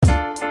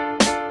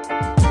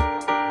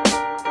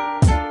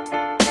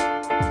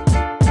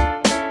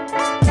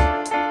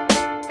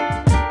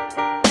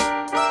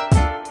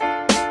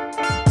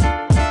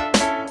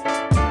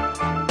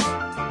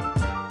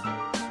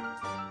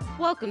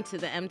welcome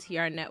to the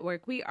MTR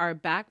Network. We are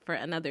back for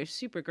another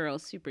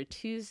Supergirl Super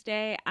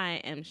Tuesday.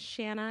 I am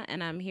Shanna,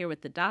 and I'm here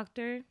with the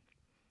doctor.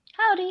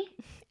 Howdy.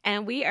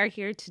 And we are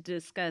here to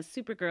discuss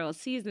Supergirl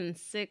Season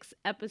 6,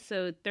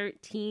 Episode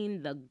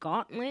 13, The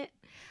Gauntlet.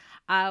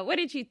 What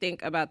did you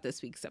think about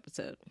this week's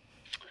episode?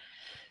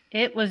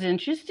 It was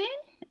interesting.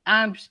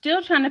 I'm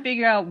still trying to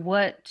figure out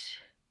what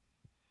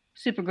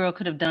Supergirl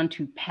could have done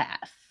to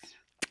pass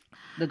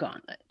the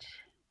gauntlet.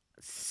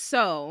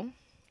 So,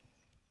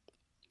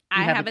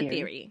 I have a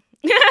theory.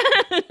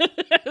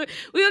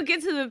 We'll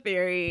get to the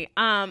theory.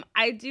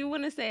 I do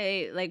want to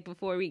say, like,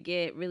 before we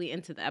get really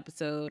into the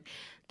episode,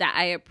 that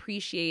I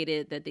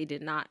appreciated that they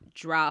did not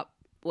drop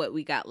what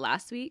we got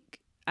last week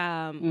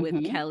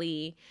with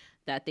Kelly,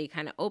 that they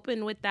kind of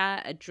opened with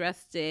that,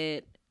 addressed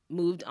it,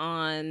 moved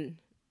on,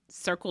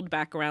 circled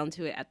back around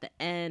to it at the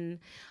end.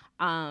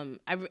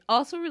 I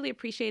also really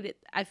appreciate it.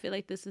 I feel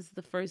like this is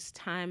the first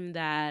time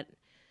that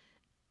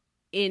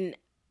in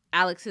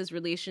Alex's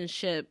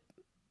relationship,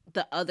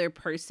 the other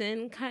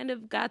person kind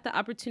of got the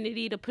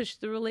opportunity to push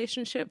the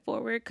relationship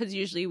forward, because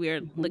usually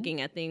we're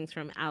looking at things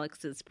from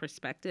Alex's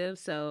perspective.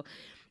 So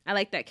I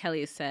like that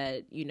Kelly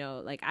said, you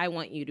know, like, I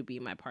want you to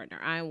be my partner.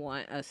 I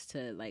want us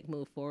to, like,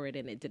 move forward,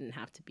 and it didn't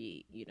have to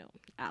be, you know,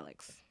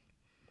 Alex.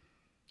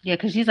 Yeah,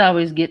 because she's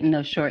always getting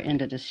the short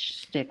end of the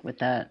stick with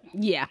that.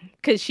 Yeah,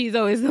 because she's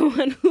always the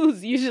one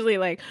who's usually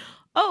like,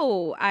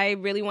 oh, I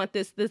really want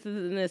this,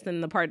 and this,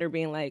 and the partner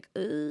being like,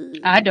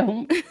 I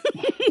don't.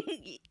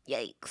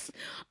 Yikes.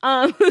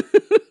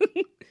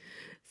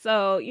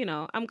 So, you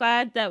know, I'm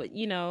glad that,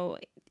 you know,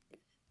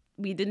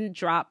 we didn't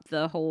drop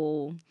the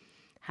whole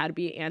how to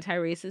be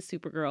anti-racist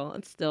Supergirl.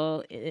 It's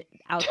still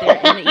out there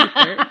in the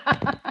ether.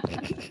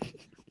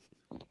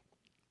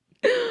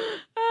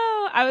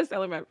 Oh, I was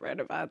telling my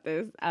friend about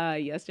this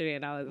yesterday,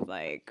 and I was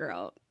like,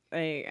 girl,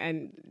 like,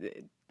 and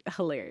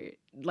hilarious,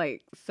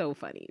 like, so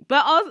funny.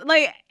 But also,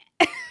 like,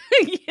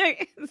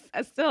 yeah,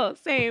 still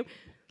same.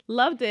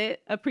 Loved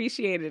it,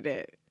 appreciated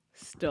it.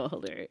 Still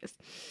hilarious.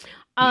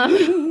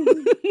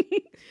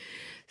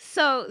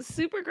 So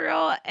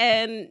Supergirl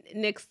and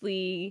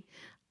Nyxly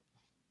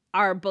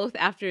are both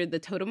after the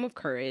Totem of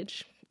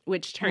Courage,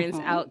 which turns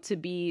out to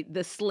be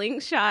the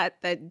slingshot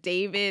that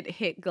David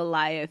hit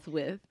Goliath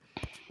with.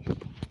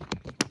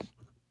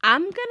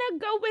 I'm gonna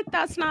go with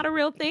that's not a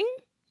real thing.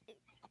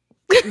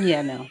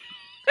 Yeah, no.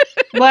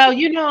 Well,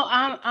 you know,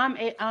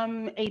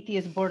 I'm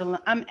atheist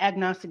borderline. I'm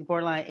agnostic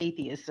borderline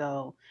atheist,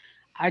 so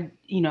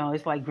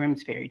it's like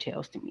Grimm's fairy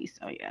tales to me.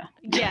 So yeah.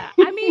 Yeah,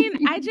 I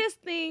mean, I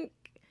just think,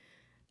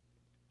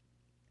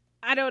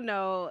 I don't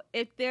know,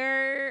 if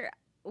there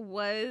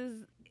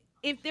was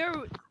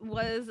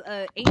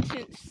a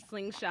ancient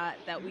slingshot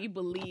that we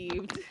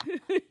believed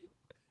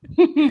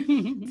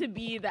to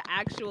be the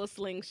actual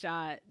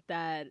slingshot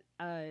that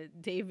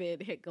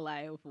David hit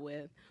Goliath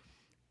with,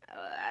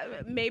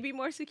 maybe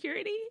more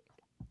security.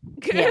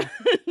 Yeah.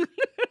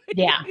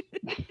 Yeah,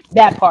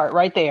 that part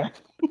right there.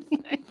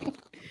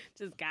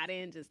 Just got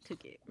in, just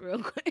took it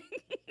real quick.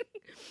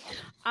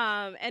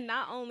 And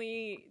not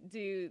only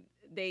do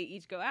they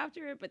each go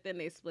after it, but then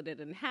they split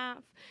it in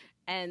half.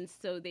 And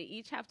so they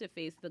each have to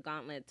face the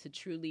gauntlet to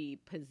truly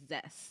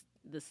possess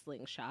the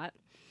slingshot.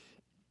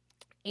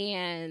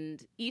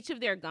 And each of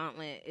their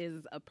gauntlet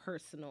is a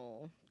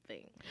personal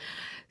thing.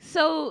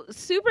 So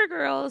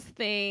Supergirl's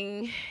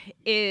thing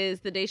is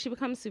the day she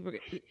becomes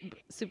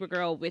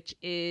Supergirl, which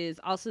is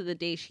also the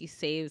day she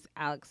saves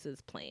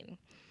Alex's plane.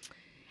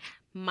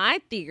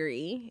 My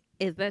theory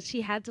is that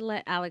she had to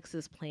let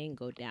Alex's plane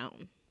go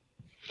down.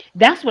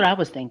 That's what I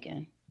was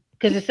thinking.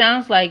 Because it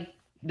sounds like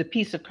the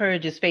piece of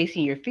courage is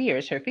facing your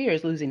fears. Her fear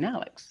is losing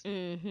Alex.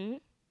 Mm-hmm.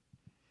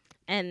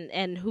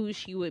 And who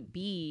she would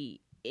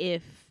be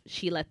if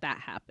she let that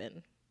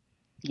happen.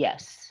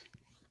 Yes.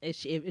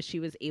 If she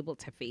was able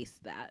to face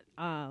that.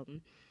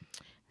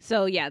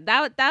 So yeah,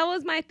 that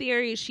was my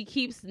theory. She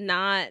keeps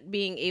not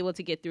being able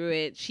to get through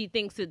it. She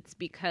thinks it's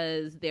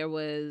because there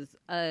was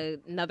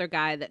another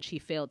guy that she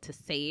failed to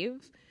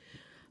save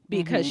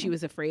because she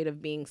was afraid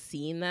of being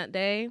seen that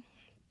day.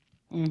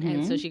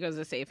 And so she goes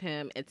to save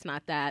him. It's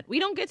not that. We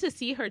don't get to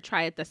see her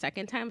try it the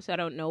second time, so I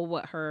don't know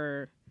what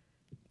her...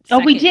 Oh,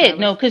 we did.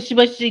 No, because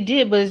what she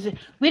did was,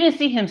 we didn't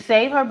see him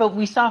save her, but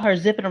we saw her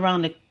zipping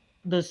around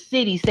the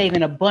city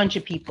saving a bunch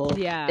of people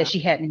that she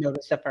hadn't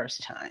noticed the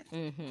first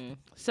time.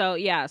 So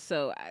yeah,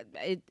 so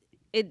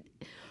it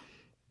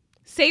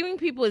saving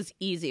people is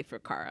easy for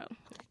Kara.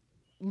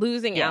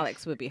 Losing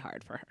Alex would be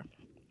hard for her.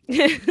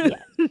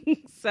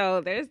 So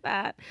there's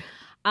that.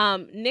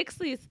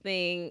 Nyxly's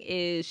thing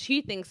is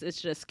she thinks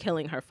it's just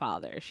killing her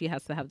father. She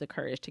has to have the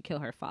courage to kill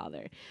her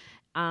father.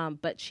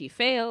 But she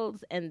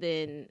fails, and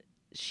then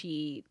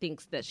she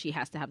thinks that she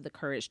has to have the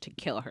courage to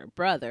kill her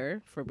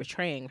brother for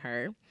betraying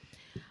her.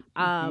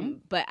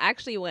 But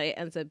actually what it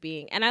ends up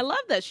being, and I love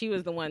that she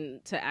was the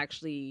one to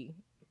actually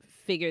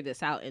figure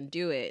this out and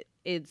do it,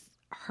 it's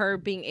her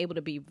being able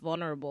to be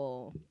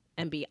vulnerable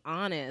and be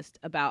honest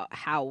about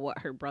how what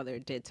her brother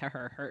did to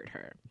her hurt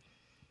her.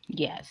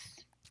 Yes.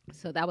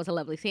 So that was a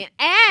lovely scene.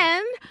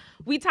 And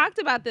we talked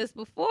about this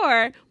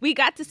before. We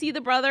got to see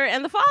the brother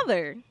and the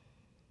father.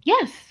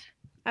 Yes.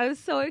 I was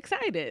so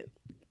excited.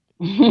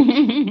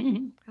 I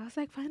was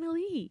like,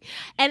 finally.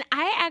 And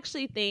I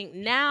actually think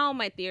now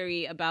my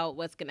theory about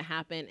what's going to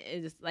happen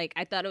is like,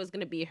 I thought it was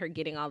going to be her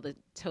getting all the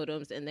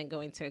totems and then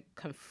going to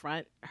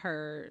confront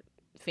her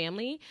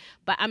family.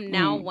 But I'm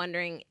now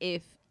wondering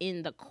if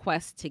in the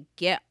quest to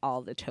get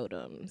all the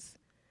totems,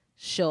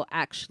 she'll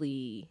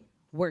actually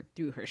work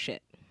through her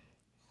shit.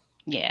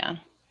 Yeah.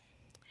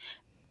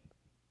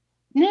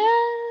 No.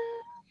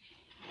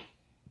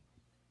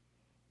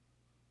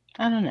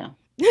 I don't know.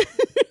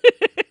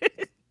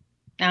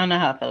 I don't know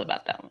how I feel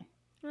about that one.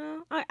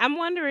 Well, I'm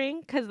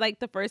wondering because, like,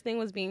 the first thing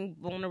was being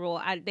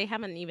vulnerable. They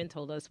haven't even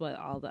told us what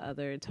all the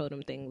other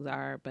totem things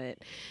are, but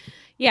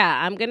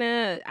yeah,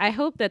 I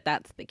hope that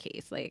that's the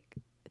case. Like,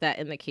 that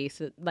in the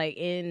case of, like,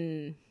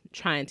 in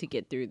trying to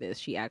get through this,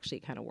 she actually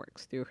kind of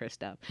works through her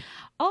stuff.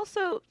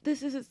 Also,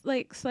 this is,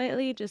 like,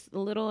 slightly just a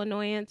little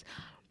annoyance.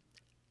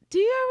 Do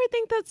you ever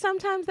think that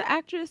sometimes the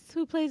actress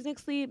who plays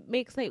Nyxly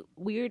makes like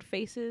weird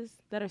faces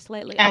that are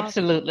slightly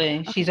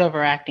Absolutely. off? She's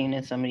overacting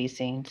in some of these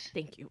scenes.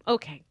 Thank you.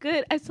 Okay,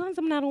 good. As long as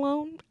I'm not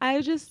alone.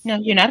 No,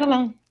 you're not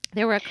alone.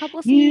 There were a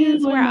couple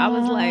scenes where I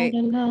was like,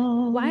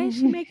 alone. Why is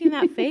she making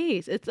that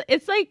face?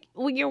 It's like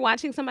when you're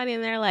watching somebody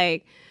and they're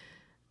like,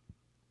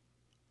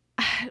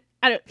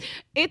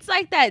 it's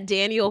like that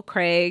Daniel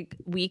Craig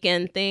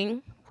Weekend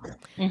thing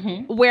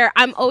where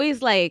I'm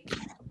always like,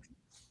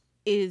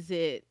 is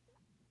it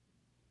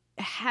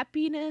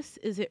happiness?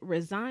 Is it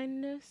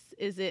resignedness?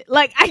 Is it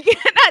like I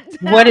cannot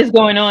tell. What is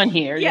going on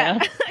here? Yeah.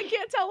 I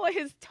can't tell what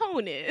his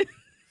tone is.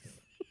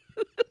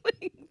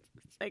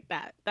 It's like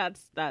that.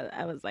 That's that.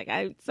 I was like,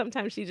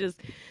 sometimes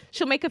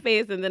she'll make a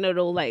face and then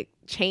it'll like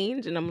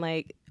change and I'm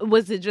like,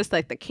 was it just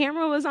like the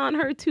camera was on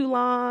her too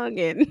long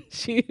and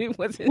she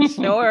wasn't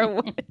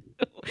sure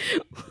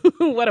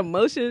what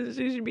emotions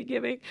she should be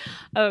giving?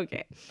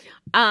 Okay.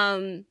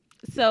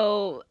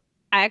 So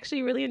I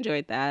actually really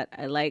enjoyed that.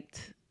 I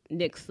liked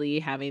Nyxly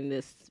having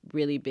this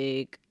really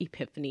big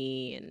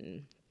epiphany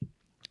and,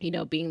 you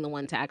know, being the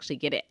one to actually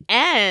get it.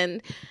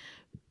 And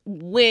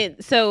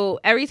so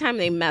every time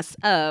they mess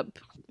up,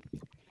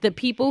 the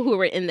people who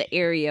were in the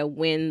area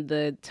when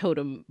the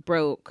totem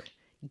broke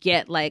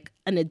get like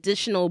an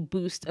additional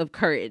boost of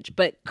courage,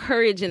 but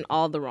courage in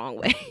all the wrong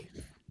ways.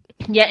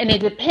 Yeah, and it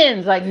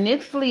depends. Like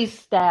Nyxly's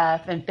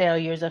staff and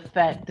failures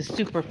affect the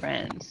super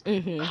friends.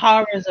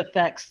 Kara's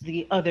affects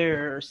the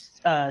other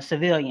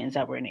civilians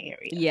that were in the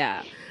area.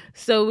 Yeah.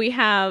 So we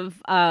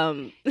have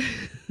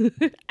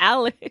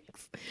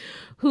Alex,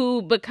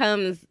 who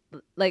becomes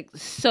like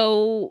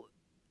so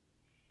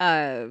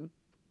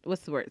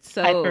what's the word?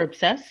 So hyper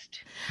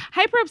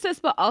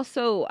obsessed, but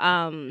also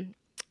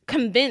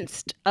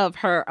convinced of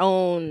her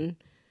own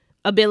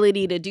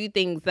ability to do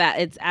things that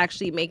it's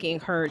actually making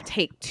her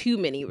take too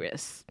many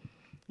risks.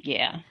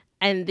 Yeah.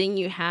 And then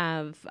you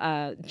have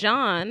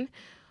John,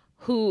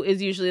 who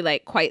is usually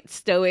like quite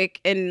stoic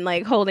and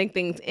like holding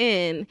things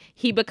in.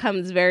 He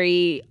becomes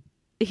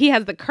he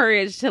has the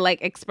courage to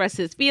like express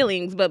his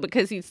feelings, but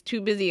because he's too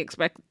busy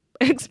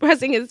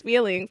expressing his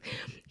feelings,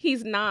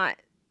 he's not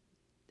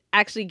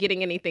actually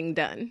getting anything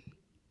done.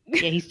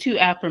 Yeah, he's too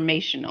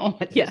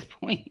affirmational at this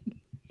point.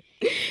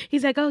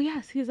 He's like, oh,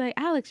 yes. He's like,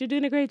 Alex, you're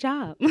doing a great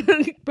job.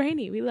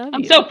 Brainy, we love you.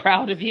 I'm so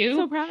proud of you.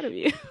 So proud of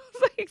you. I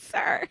was like,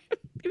 sir,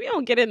 if you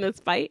don't get in this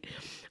fight.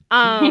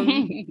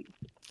 And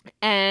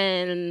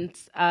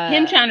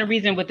him trying to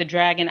reason with the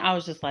dragon, I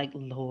was just like,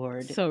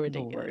 Lord. So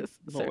ridiculous.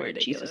 Lord, so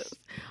ridiculous. Jesus.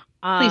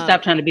 Please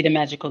stop trying to be the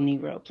magical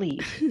Negro,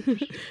 please.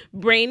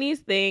 Brainy's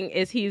thing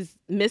is he's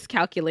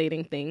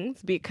miscalculating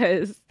things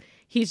because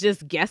he's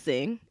just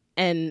guessing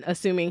and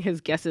assuming his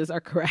guesses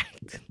are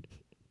correct.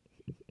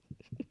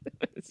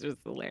 It's just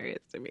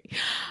hilarious to me.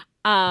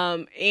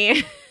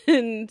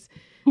 And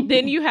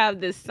then you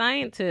have this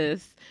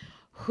scientist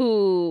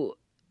who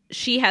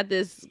she had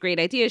this great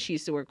idea. She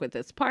used to work with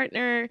this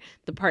partner.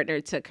 The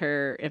partner took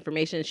her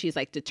information. She's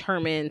like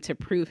determined to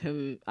prove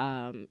him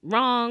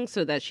wrong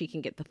so that she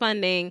can get the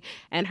funding.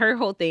 And her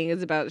whole thing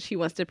is about she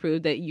wants to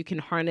prove that you can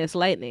harness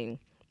lightning.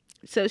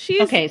 So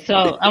she's okay.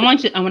 So I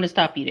want to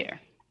stop you there.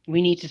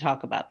 We need to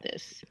talk about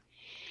this.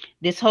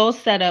 This whole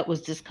setup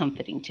was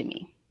discomforting to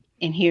me,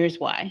 and here's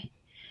why.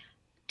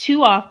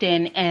 Too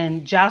often,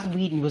 and Joss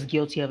Whedon was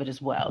guilty of it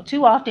as well.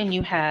 Too often,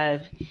 you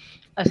have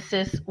a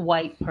cis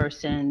white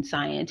person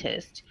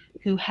scientist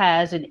who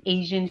has an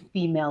Asian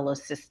female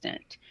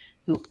assistant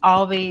who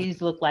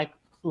always look like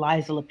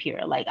Liza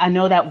Lapira. Like, I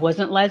know that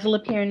wasn't Liza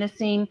Lapira in the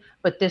scene,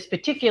 but this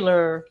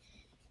particular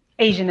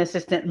Asian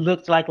assistant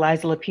looked like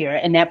Liza Lapira,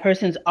 and that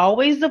person's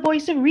always the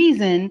voice of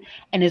reason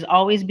and is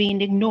always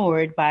being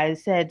ignored by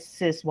said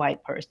cis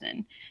white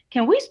person.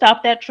 Can we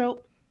stop that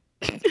trope?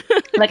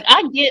 Like,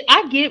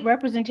 I get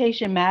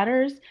representation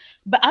matters,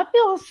 but I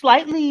feel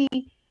slightly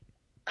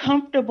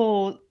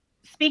comfortable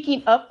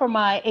speaking up for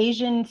my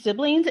Asian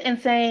siblings and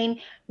saying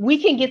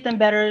we can get them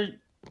better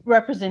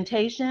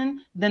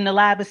representation than the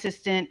lab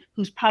assistant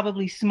who's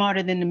probably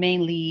smarter than the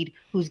main lead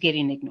who's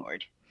getting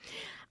ignored.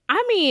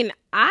 I mean,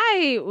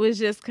 I was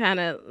just kind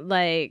of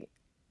like,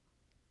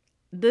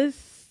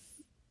 this,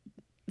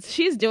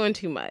 she's doing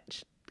too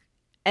much.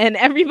 And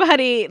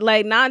everybody,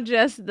 like, not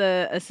just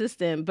the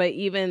assistant, but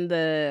even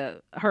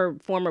her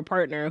former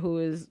partner, who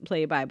is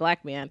played by a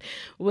black man,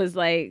 was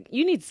like,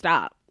 you need to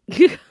stop.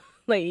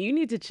 Like, you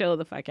need to chill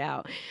the fuck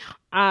out.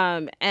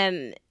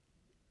 And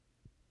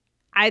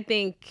I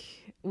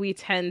think we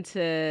tend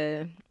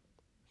to,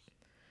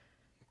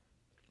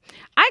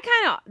 I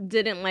kind of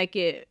didn't like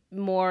it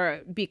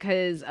more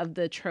because of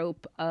the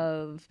trope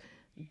of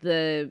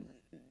the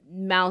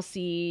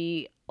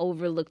mousy,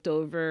 overlooked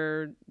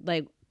over,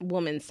 like,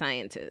 woman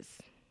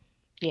scientist.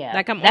 Yeah,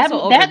 like I'm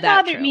also over that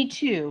bothered trope. me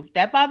too.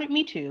 That bothered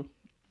me too.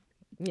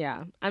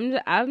 Yeah,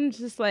 I'm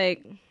just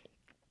like,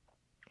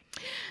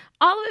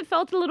 all of it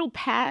felt a little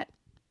pat.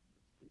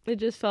 It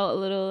just felt a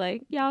little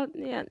like, y'all,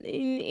 yeah,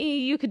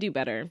 you could do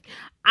better.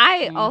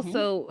 I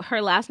also,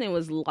 her last name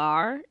was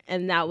Lar,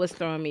 and that was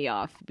throwing me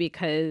off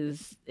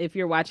because if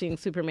you're watching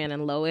Superman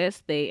and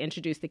Lois, they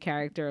introduced the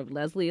character of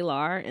Leslie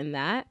Lar in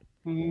that.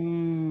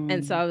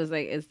 And so I was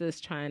like, is this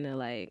trying to,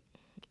 like,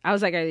 I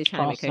was like, are they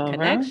trying to make a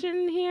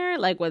connection here?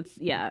 Like, it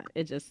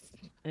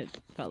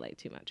felt like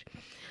too much.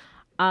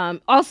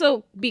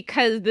 Also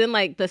because then,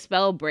 like, the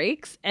spell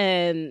breaks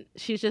and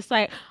she's just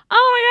like,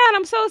 oh my God,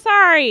 I'm so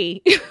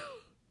sorry.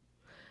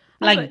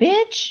 Like,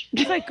 bitch.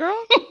 It's like,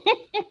 girl,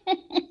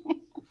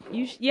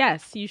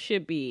 yes, you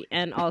should be.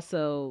 And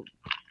also,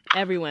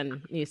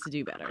 everyone needs to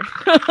do better.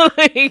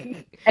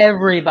 Like,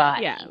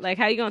 everybody. Yeah. Like,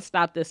 how you going to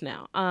stop this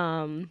now?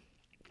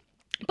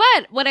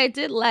 But what I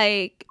did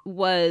like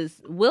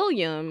was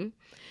William,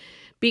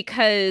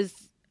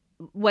 because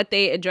what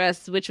they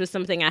addressed, which was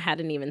something I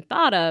hadn't even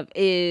thought of,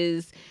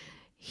 is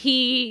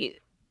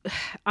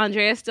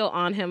Andrea's still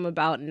on him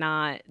about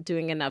not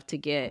doing enough to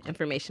get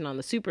information on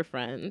the Super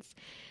Friends.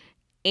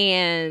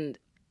 And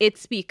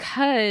it's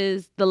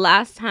because the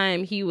last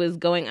time he was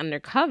going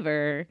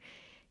undercover,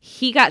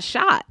 he got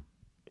shot.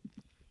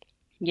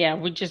 Yeah,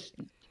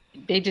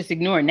 they just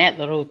ignoring that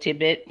little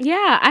tidbit.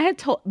 Yeah,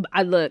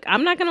 look,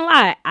 I'm not going to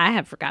lie, I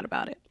have forgot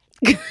about it.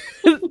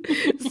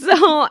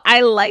 So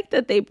I like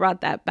that they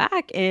brought that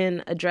back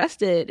and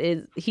addressed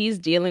it. He's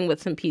dealing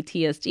with some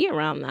PTSD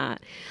around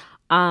that.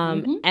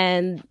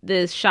 And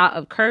this shot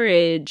of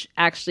courage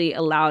actually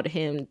allowed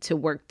him to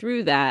work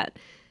through that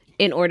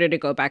in order to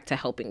go back to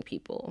helping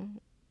people.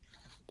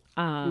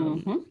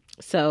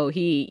 So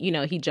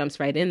he jumps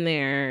right in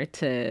there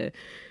to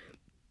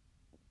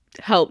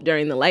help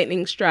during the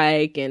lightning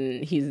strike,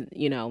 and he's,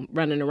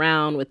 running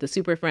around with the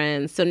Super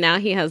Friends. So now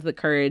he has the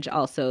courage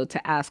also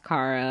to ask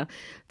Kara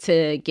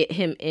to get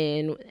him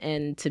in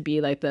and to be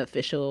like the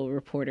official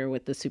reporter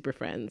with the Super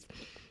Friends.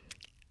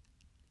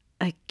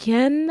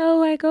 Again,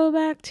 though, I go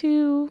back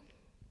to,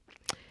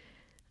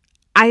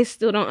 I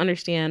still don't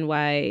understand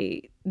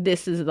why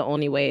this is the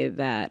only way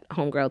that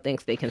Homegirl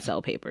thinks they can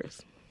sell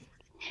papers.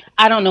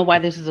 I don't know why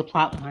this is a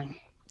plot line.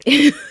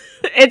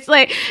 It's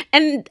like,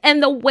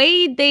 and the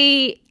way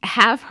they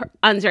have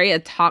Andrea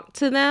talk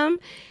to them,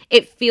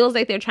 it feels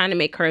like they're trying to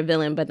make her a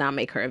villain, but not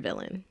make her a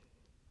villain.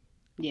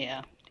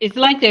 Yeah. It's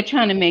like they're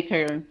trying to make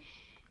her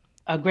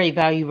a Great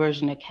Value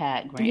version of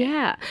Kat Grant.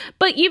 Yeah.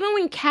 But even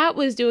when Kat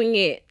was doing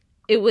it,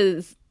 it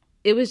was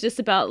just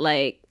about,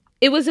 like,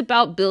 it was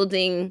about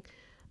building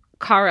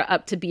Kara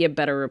up to be a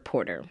better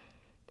reporter.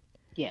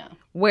 Yeah.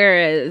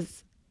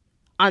 Whereas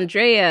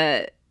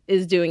Andrea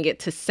is doing it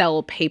to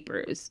sell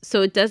papers.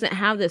 So it doesn't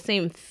have the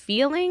same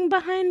feeling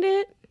behind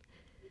it.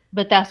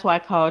 But that's why I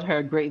called her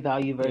a Great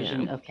Value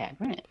version of Kat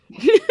Grant.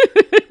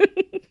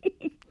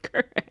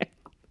 Correct.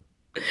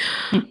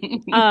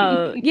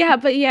 Yeah,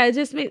 but yeah, it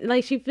just makes,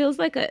 like, she feels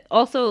like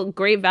also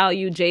Great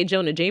Value J.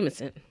 Jonah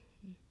Jameson.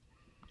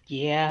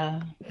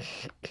 Yeah.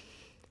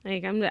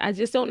 Like, I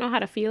just don't know how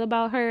to feel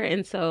about her,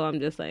 and so I'm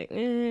just like,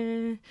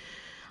 eh.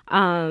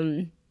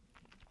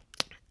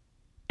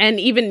 And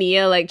even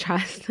Nia, like,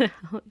 tries to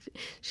help.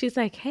 She's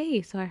like,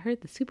 hey, so I heard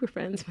the Super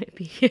Friends might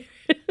be here.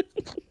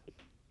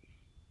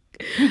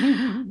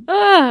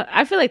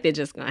 I feel like they're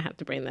just going to have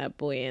to bring that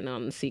boy in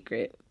on The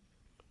Secret.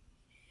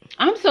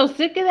 I'm so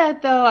sick of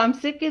that, though. I'm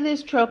sick of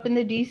this trope in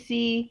the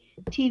DC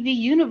TV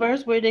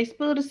universe where they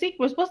spill the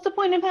secrets. What's the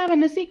point of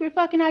having a secret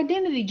fucking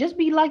identity? Just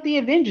be like the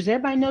Avengers.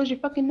 Everybody knows your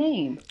fucking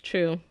name.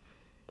 True.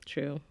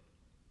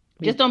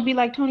 Just don't be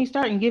like Tony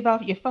Stark and give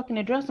out your fucking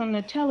address on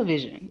the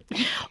television.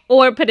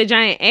 Or put a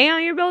giant A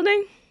on your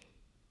building.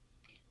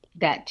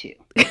 That too.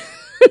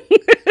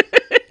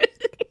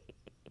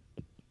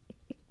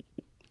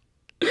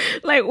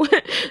 Like,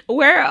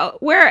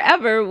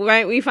 wherever,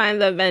 right, we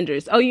find the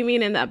Avengers. Oh, you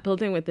mean in that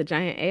building with the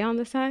giant A on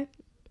the side?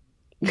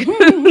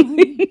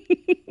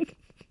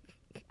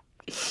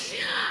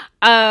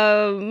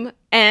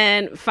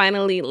 And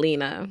finally,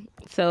 Lena.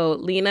 So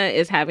Lena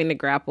is having to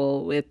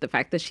grapple with the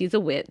fact that she's a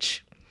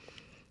witch.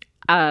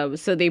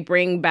 So they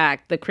bring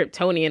back the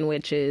Kryptonian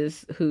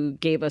witches who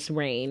gave us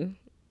Rain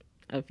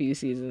a few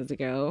seasons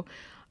ago,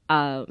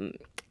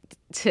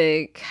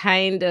 to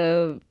kind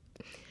of,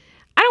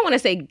 I don't want to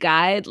say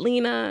guide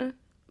Lena,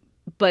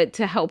 but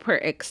to help her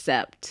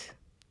accept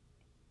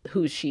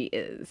who she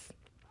is.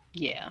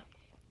 Yeah.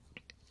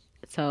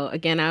 So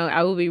again,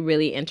 I will be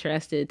really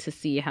interested to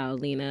see how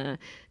Lena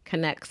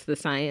connects the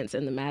science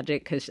and the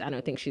magic, because I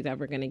don't think she's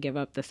ever going to give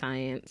up the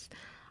science.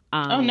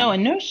 Oh no,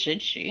 and nor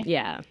should she.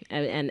 Yeah,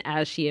 and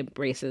as she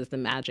embraces the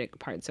magic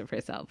parts of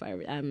herself,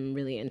 I'm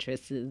really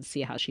interested to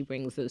see how she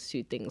brings those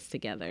two things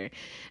together.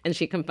 And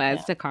she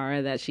confides to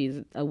Kara that she's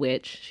a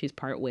witch. She's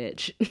part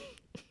witch.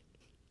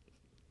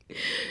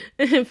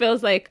 It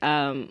feels like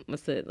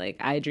what's it, like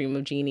I Dream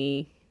of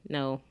Jeannie?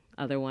 No,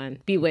 other one,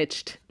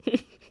 Bewitched.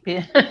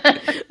 Yeah.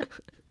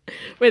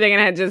 Where they're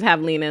gonna just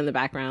have Lena in the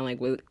background, like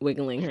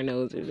wiggling her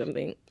nose or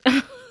something.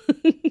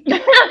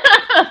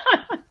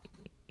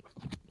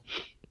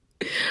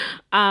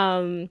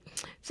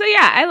 So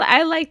yeah,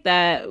 I like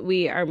that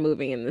we are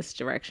moving in this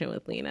direction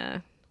with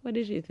Lena. What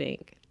did you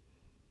think?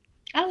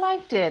 I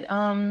liked it.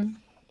 I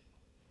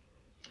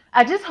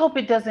just hope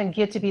it doesn't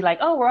get to be like,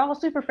 oh, we're all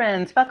super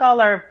friends. Fuck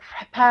all our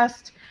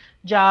past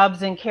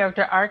jobs and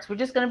character arcs. We're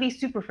just gonna be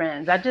super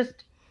friends.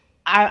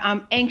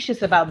 I'm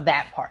anxious about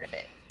that part of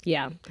it.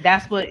 Yeah,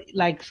 that's what,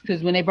 like,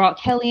 because when they brought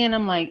Kelly in,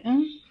 I'm like,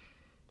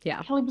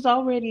 yeah, Kelly was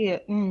already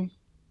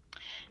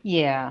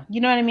yeah,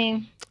 you know what I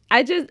mean.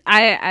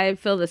 I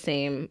feel the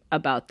same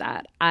about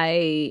that.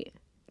 I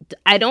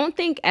don't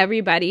think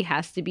everybody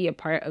has to be a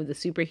part of the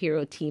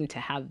superhero team to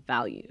have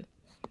value.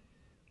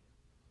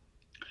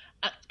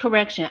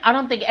 Correction. I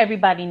don't think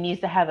everybody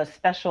needs to have a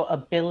special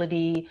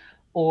ability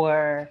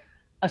or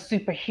a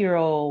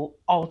superhero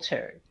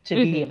alter to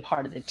be a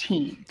part of the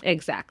team.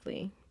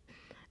 Exactly.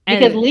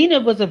 Because Lena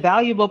was a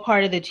valuable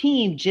part of the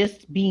team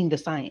just being the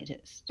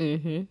scientist.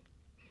 Mm-hmm.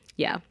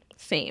 Yeah,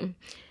 same.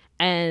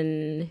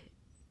 And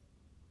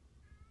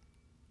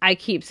I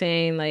keep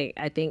saying, like,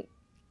 I think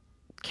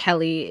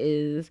Kelly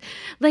is,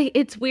 like,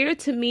 it's weird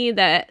to me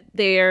that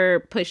they're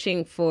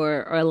pushing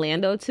for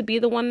Orlando to be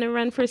the one to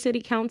run for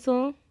city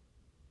council.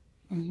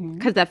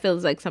 Because that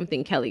feels like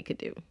something Kelly could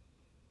do.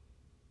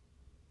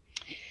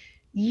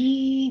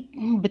 Yeah,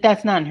 but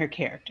that's not in her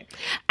character.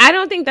 I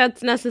don't think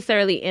that's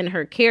necessarily in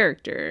her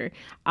character.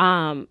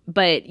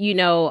 But, you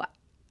know,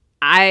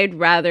 I'd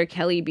rather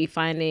Kelly be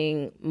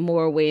finding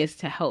more ways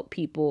to help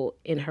people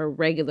in her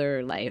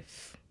regular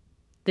life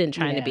than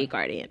trying to be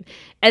Guardian.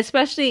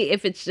 Especially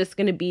if it's just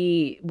going to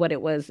be what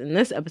it was in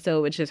this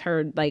episode, which is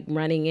her, like,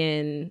 running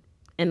in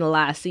the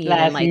last scene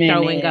and, like, minute,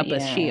 throwing up a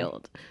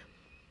shield.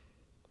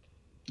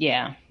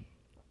 Yeah.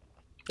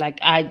 Like,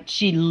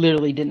 she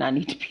literally did not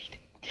need to be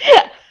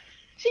there.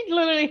 She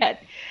literally had.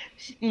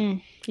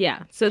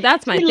 Yeah, so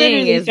that's my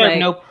thing. Is served like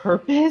no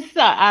purpose.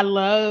 I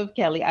love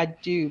Kelly, I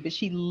do, but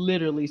she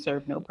literally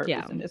served no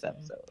purpose in this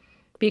episode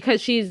because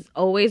she's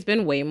always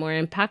been way more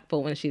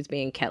impactful when she's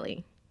being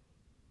Kelly.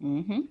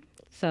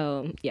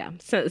 So yeah,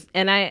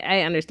 and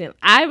I understand.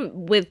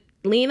 With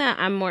Lena,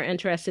 I'm more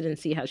interested in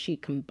see how she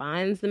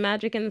combines the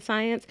magic and the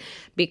science,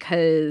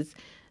 because,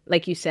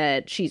 like you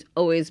said, she's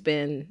always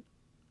been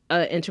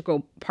an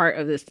integral part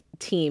of this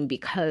team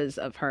because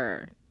of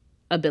her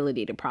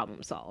ability to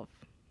problem solve.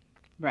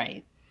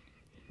 Right.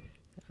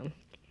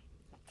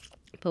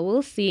 But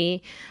we'll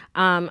see.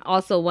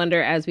 Also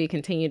wonder, as we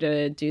continue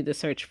to do the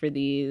search for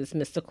these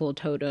mystical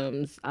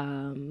totems,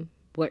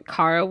 what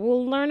Kara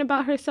will learn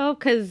about herself,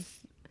 because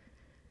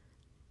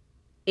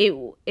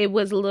it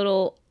was a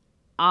little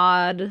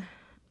odd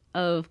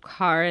of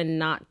Kara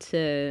not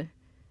to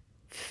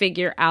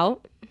figure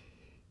out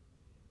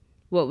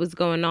what was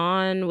going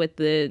on with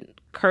the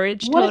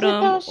courage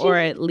totem, or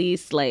at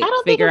least like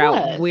figure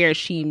out where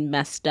she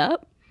messed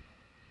up.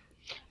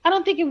 I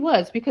don't think it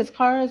was, because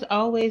Kara's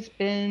always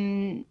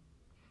been,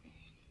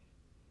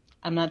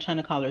 I'm not trying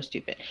to call her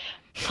stupid.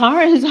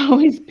 Kara has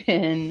always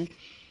been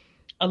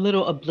a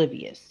little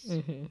oblivious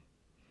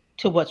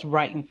to what's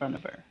right in front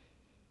of her.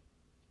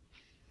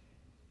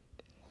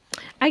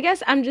 I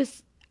guess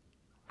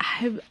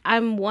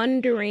I'm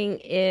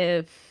wondering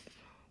if,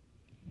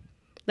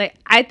 like,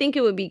 I think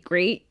it would be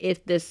great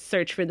if this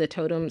search for the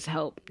totems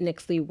helped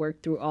Nyxly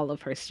work through all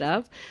of her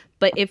stuff.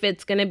 But if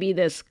it's going to be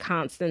this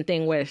constant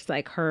thing where it's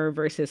like her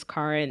versus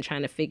Kara and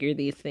trying to figure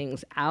these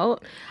things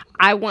out,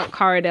 I want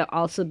Kara to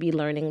also be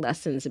learning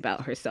lessons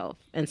about herself.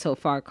 And so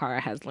far, Kara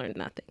has learned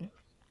nothing.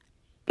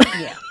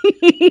 Yeah.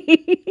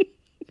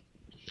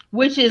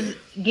 Which is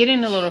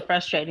getting a little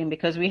frustrating,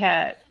 because we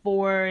had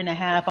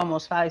 4.5,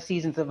 almost 5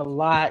 seasons of a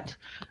lot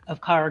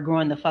of Kara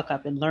growing the fuck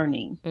up and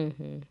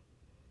learning.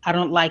 I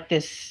don't like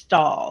this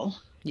stall.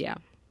 Yeah.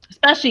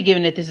 Especially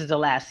given that this is the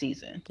last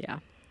season. Yeah.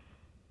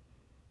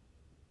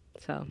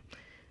 So,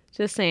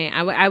 just saying,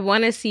 I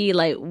want to see,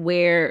 like,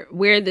 where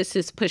this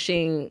is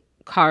pushing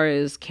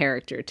Kara's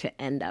character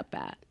to end up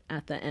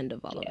at the end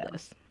of all of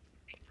this.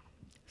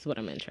 That's what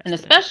I'm interested in. And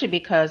especially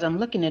because I'm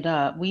looking it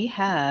up, we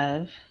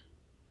have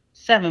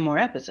 7 more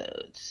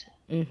episodes.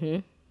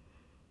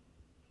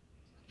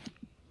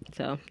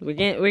 So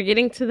we're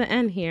getting to the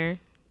end here.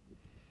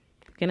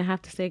 We're gonna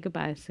have to say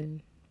goodbye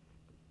soon.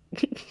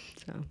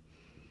 So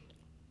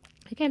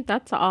again,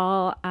 that's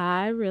all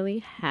I really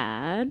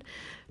had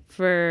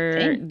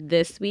for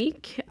this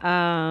week.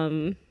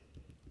 Continuing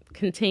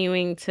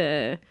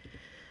to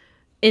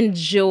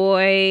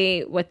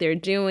enjoy what they're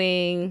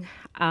doing.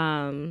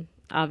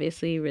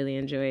 Obviously, really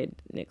enjoyed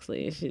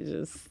Nixley. She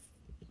just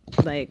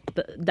like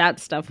that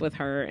stuff with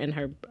her and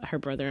her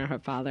brother and her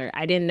father.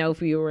 I didn't know if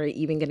we were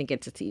even going to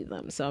get to see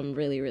them, so I'm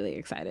really, really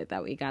excited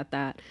that we got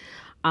that.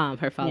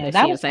 Her father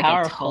seems like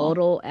powerful. A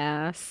total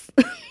ass.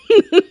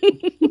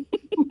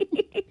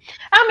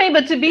 I mean,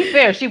 but to be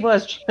fair, she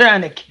was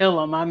trying to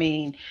kill him. I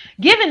mean,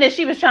 given that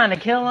she was trying to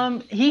kill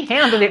him, he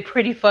handled it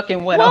pretty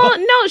fucking well. Well,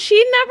 no,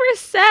 she never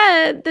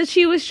said that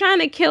she was trying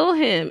to kill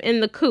him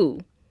in the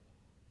coup.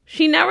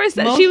 She never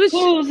said most she was.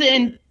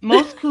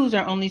 Most coups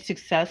are only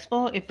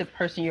successful if the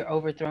person you're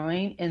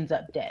overthrowing ends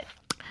up dead.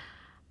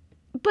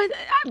 But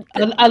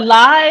a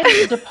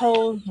live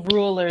deposed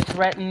ruler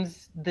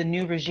threatens the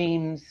new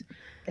regime's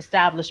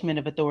establishment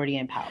of authority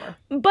and power.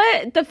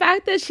 But the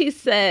fact that she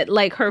said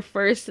like her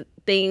first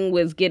thing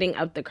was getting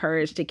up the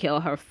courage to kill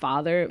her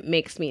father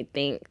makes me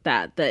think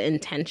that the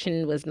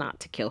intention was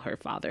not to kill her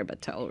father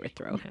but to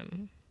overthrow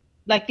him.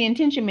 Like the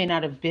intention may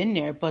not have been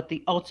there, but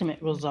the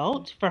ultimate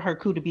result for her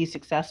coup to be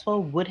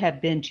successful would have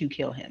been to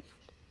kill him.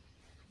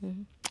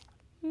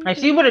 Mm-hmm. Like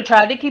she would have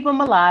tried to keep him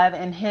alive,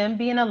 and him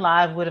being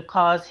alive would have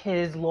caused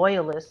his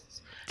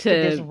loyalists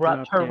to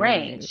disrupt her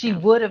reign. She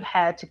would have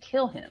had to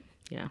kill him.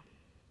 Yeah.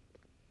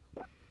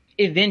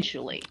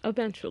 Eventually.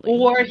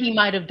 Or he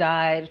might have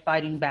died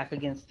fighting back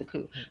against the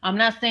coup. I'm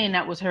not saying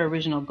that was her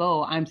original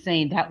goal. I'm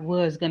saying that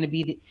was going to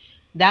be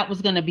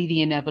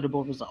the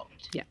inevitable result.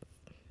 Yeah.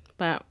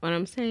 But what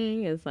I'm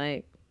saying is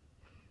like,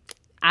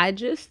 I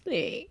just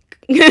think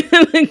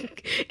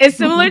it's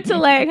similar to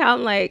like how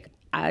I'm like,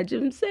 I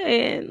just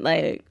saying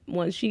like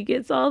once she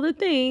gets all the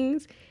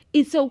things,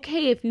 it's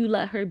okay if you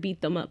let her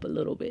beat them up a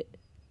little bit.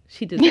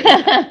 She deserves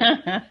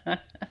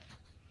that.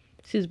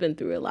 She's been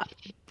through a lot.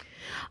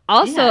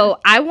 Also,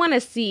 I want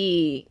to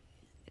see,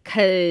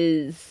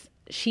 because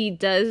she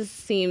does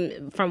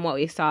seem, from what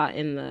we saw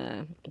in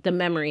the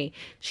memory,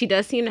 she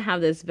does seem to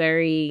have this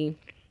very,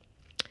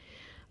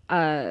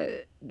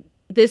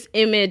 this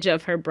image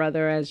of her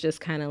brother as just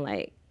kind of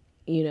like,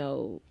 you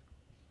know,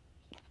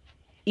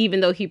 even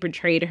though he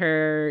betrayed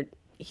her,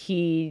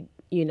 he,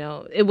 you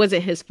know, it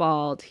wasn't his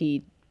fault.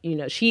 He, you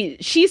know, she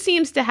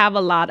seems to have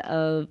a lot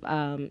of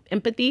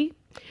empathy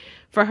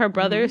for her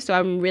brother. Mm-hmm. So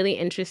I'm really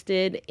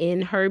interested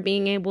in her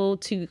being able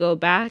to go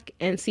back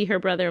and see her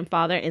brother and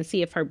father and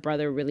see if her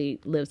brother really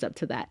lives up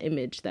to that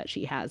image that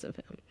she has of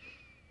him.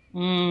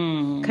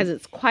 Because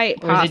it's quite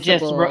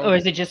possible. Or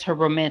is it just her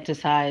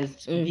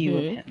romanticized view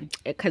of him?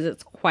 Because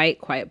it's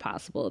quite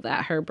possible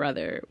that her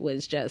brother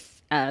was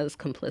just as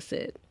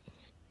complicit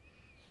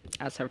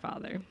as her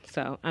father.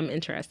 So I'm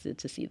interested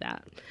to see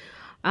that.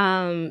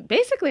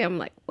 Basically, I'm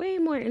like way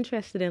more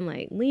interested in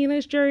like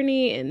Lena's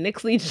journey and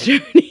Nixley's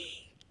journey.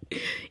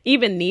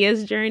 Even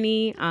Nia's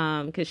journey,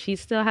 because she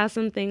still has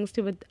some things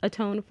to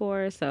atone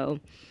for.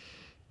 So,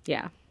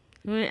 yeah,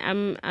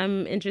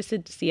 I'm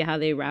interested to see how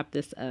they wrap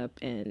this up,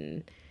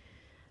 and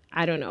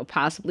I don't know,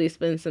 possibly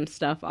spin some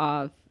stuff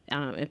off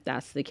if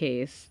that's the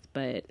case.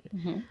 But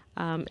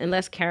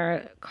unless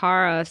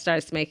Kara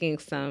starts making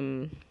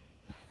some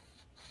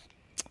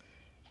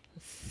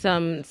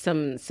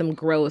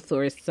growth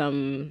or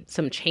some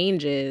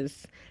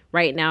changes,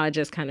 right now it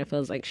just kind of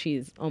feels like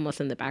she's almost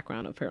in the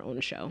background of her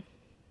own show.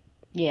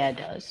 Yeah, it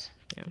does.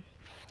 Yeah.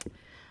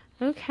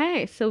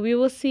 Okay, so we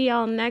will see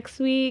y'all next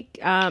week.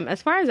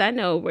 As far as I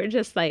know, we're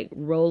just like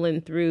rolling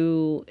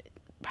through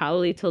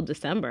probably till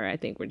December. I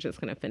think we're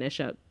just going to finish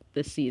up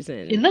the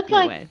season. It looked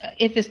like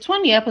if it's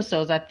 20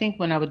 episodes, I think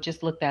when I would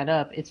just look that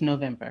up, it's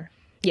November.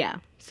 Yeah.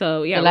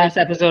 So, yeah. The last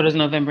episode is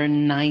November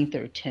 9th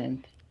or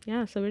 10th.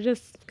 Yeah, so we're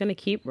just going to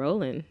keep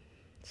rolling.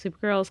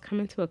 Supergirl's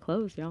coming to a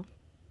close, y'all.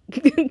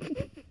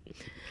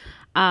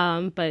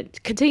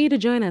 But continue to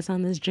join us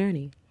on this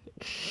journey.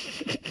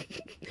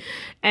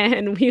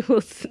 And we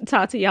will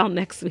talk to y'all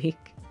next week.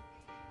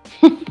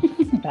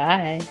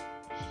 Bye.